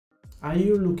Are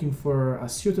you looking for a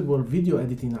suitable video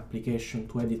editing application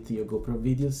to edit your GoPro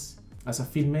videos? As a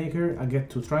filmmaker, I get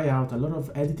to try out a lot of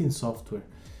editing software.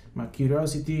 My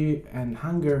curiosity and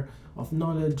hunger of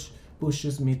knowledge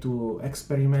pushes me to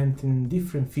experiment in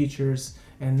different features,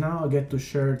 and now I get to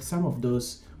share some of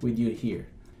those with you here.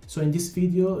 So in this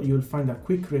video, you'll find a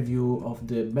quick review of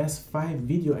the best 5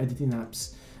 video editing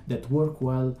apps that work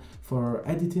well for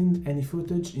editing any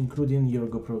footage, including your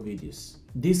GoPro videos.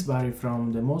 These vary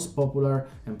from the most popular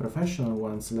and professional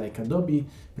ones like Adobe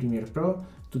Premiere Pro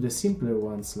to the simpler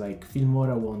ones like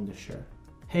Filmora Wondershare.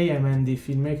 Hey, I'm Andy,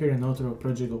 filmmaker and author of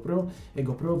Project GoPro, a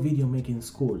GoPro video making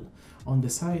school. On the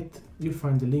site, you'll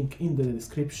find the link in the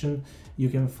description. You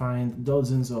can find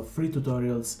dozens of free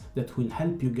tutorials that will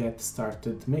help you get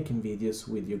started making videos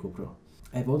with your GoPro.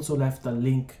 I've also left a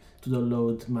link to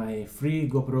download my free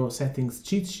GoPro settings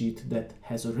cheat sheet that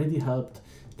has already helped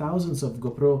thousands of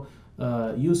GoPro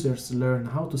users learn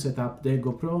how to set up their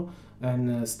GoPro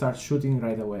and start shooting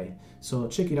right away. So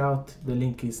check it out, the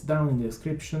link is down in the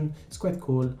description. It's quite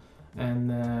cool. And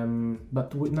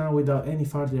now without any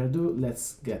further ado,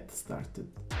 let's get started.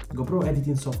 GoPro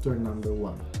editing software number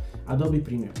 1, Adobe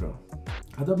Premiere Pro.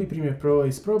 Adobe Premiere Pro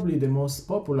is probably the most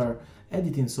popular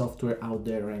editing software out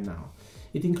there right now.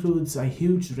 It includes a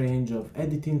huge range of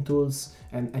editing tools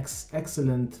and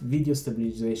excellent video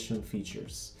stabilization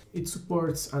features. It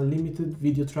supports unlimited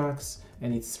video tracks,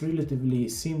 and it's relatively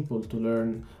simple to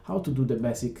learn how to do the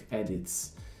basic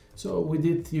edits. So with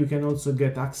it, you can also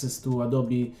get access to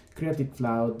Adobe Creative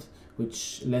Cloud,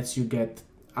 which lets you get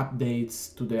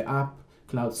updates to the app,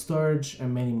 cloud storage,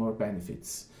 and many more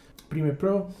benefits. Premiere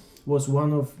Pro was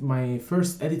one of my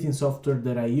first editing software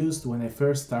that I used when I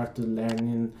first started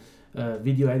learning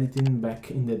video editing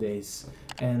back in the days.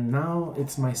 And now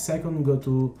it's my second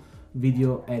go-to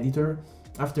video editor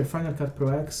after Final Cut Pro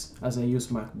X, as I use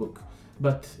MacBook.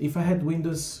 But if I had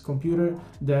Windows computer,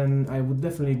 then I would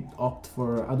definitely opt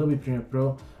for Adobe Premiere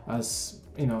Pro, as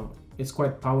you know, it's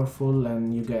quite powerful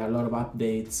and you get a lot of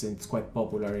updates, and it's quite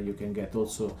popular. You can get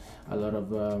also a lot of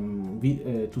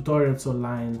tutorials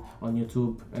online on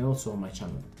YouTube and also on my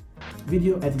channel.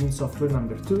 Video editing software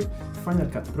number 2, Final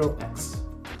Cut Pro X.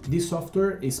 This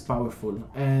software is powerful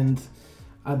and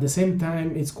at the same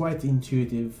time it's quite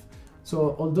intuitive.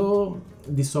 So although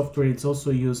this software is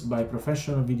also used by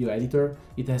professional video editor,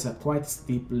 it has a quite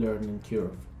steep learning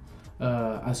curve,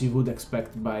 as you would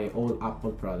expect by all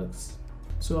Apple products.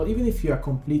 So even if you're a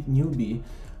complete newbie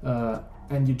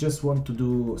and you just want to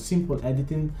do simple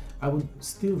editing, I would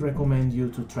still recommend you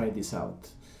to try this out.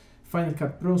 Final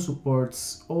Cut Pro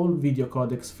supports all video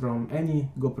codecs from any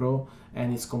GoPro,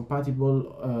 and it's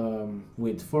compatible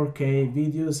with 4K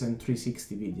videos and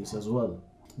 360 videos as well.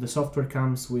 The software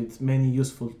comes with many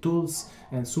useful tools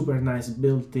and super nice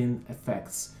built-in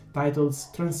effects, titles,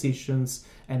 transitions,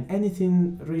 and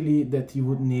anything really that you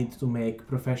would need to make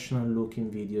professional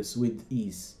looking videos with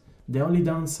ease. The only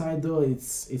downside though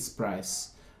is its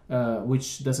price,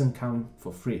 which doesn't come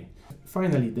for free.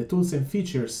 Finally, the tools and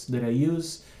features that I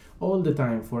use all the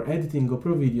time for editing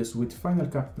GoPro videos with Final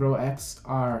Cut Pro X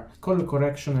are color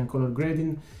correction and color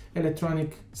grading,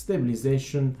 electronic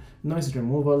stabilization, noise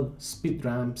removal, speed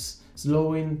ramps,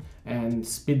 slowing and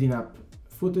speeding up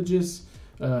footages,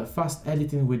 fast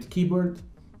editing with keyboard,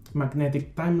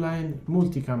 magnetic timeline,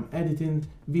 multicam editing,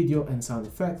 video and sound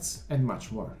effects, and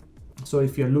much more. So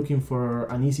if you're looking for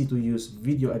an easy to use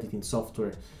video editing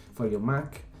software for your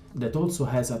Mac that also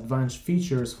has advanced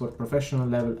features for professional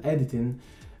level editing,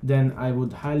 then I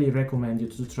would highly recommend you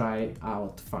to try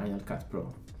out Final Cut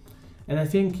Pro. And I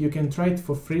think you can try it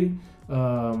for free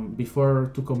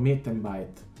before to commit and buy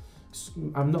it.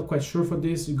 I'm not quite sure for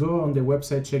this. Go on the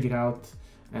website, check it out,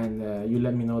 and you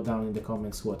let me know down in the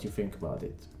comments what you think about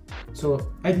it.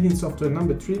 So editing software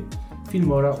number 3,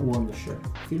 Filmora Wondershare.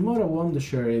 Filmora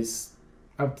Wondershare is,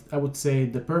 I would say,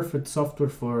 the perfect software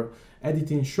for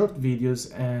editing short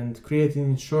videos and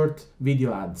creating short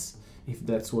video ads, if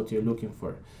that's what you're looking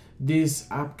for. This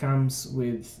app comes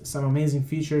with some amazing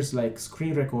features like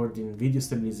screen recording, video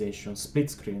stabilization,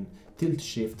 split screen, tilt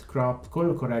shift, crop,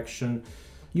 color correction,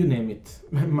 you name it,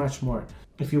 much more.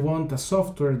 If you want a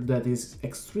software that is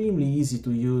extremely easy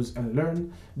to use and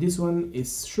learn, this one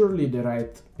is surely the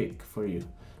right pick for you.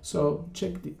 So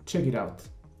check it out.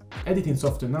 Editing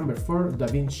software number 4,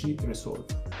 DaVinci Resolve.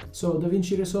 So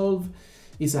DaVinci Resolve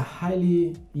is a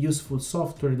highly useful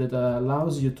software that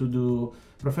allows you to do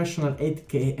professional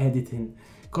 8K editing,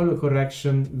 color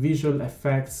correction, visual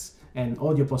effects, and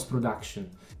audio post-production.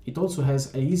 It also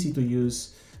has a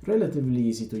relatively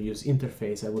easy to use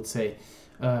interface, I would say,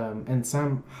 and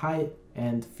some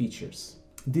high-end features.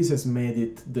 This has made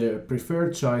it the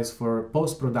preferred choice for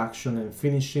post-production and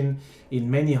finishing in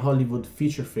many Hollywood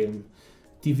feature film,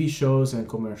 TV shows and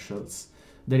commercials.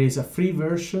 There is a free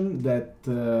version that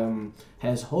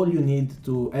has all you need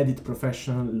to edit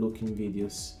professional looking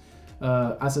videos.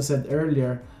 As I said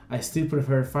earlier, I still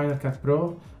prefer Final Cut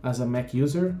Pro as a Mac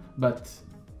user, but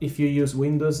if you use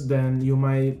Windows, then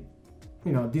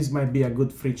this might be a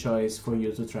good free choice for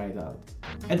you to try it out.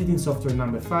 Editing software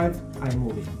number 5,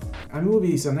 iMovie.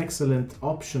 iMovie is an excellent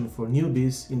option for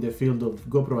newbies in the field of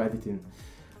GoPro editing.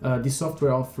 This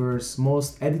software offers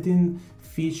most editing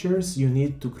features you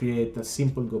need to create a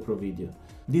simple GoPro video.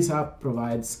 This app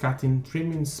provides cutting,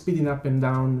 trimming, speeding up and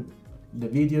down the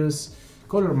videos,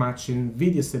 color matching,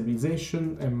 video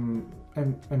stabilization,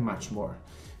 and much more.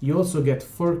 You also get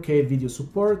 4K video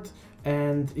support,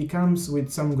 and it comes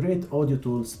with some great audio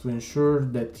tools to ensure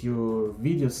that your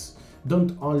videos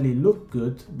don't only look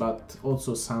good but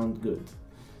also sound good.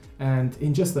 And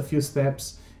in just a few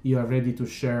steps you are ready to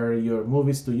share your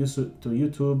movies to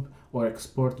YouTube or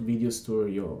export videos to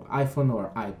your iPhone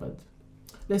or iPad.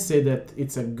 Let's say that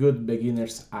it's a good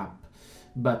beginner's app,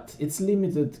 but it's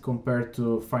limited compared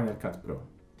to Final Cut Pro.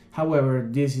 However,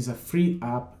 this is a free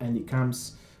app and it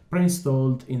comes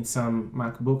pre-installed in some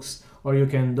MacBooks, or you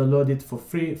can download it for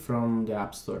free from the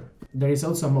App Store. There is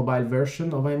also a mobile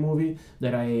version of iMovie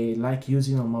that I like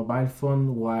using on mobile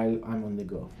phone while I'm on the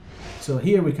go. So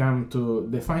here we come to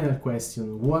the final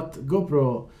question: what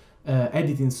GoPro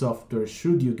editing software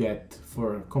should you get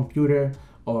for computer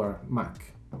or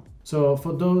Mac? So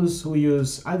for those who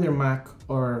use either Mac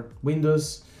or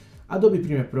Windows, Adobe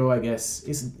Premiere Pro, I guess,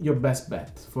 is your best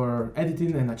bet for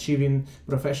editing and achieving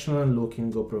professional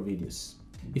looking GoPro videos.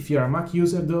 If you're a Mac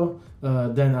user though,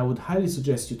 then I would highly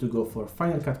suggest you to go for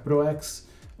Final Cut Pro X,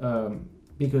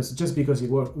 because it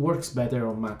works better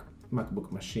on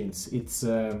MacBook machines. It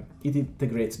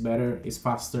integrates better, it's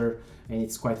faster, and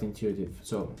it's quite intuitive.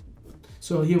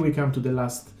 So here we come to the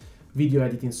last video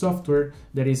editing software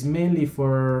that is mainly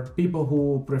for people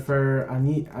who prefer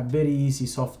a very easy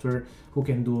software who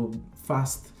can do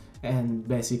fast and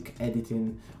basic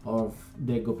editing of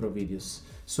their GoPro videos.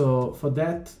 So for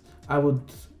that, I would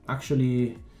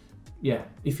actually,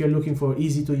 if you're looking for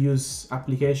easy to use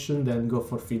application, then go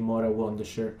for Filmora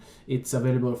Wondershare. It's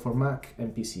available for Mac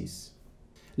and PCs.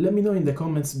 Let me know in the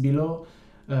comments below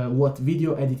what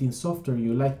video editing software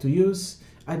you like to use.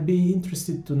 I'd be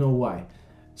interested to know why.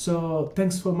 So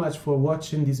thanks so much for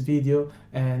watching this video,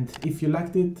 and if you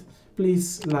liked it,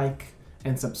 please like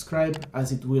and subscribe,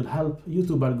 as it will help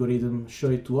YouTube algorithm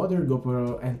show it to other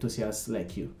GoPro enthusiasts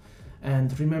like you.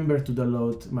 And remember to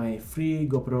download my free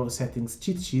GoPro settings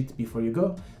cheat sheet before you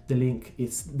go. The link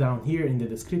is down here in the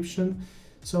description.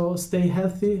 So stay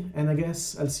healthy, and I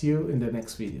guess I'll see you in the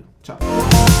next video. Ciao!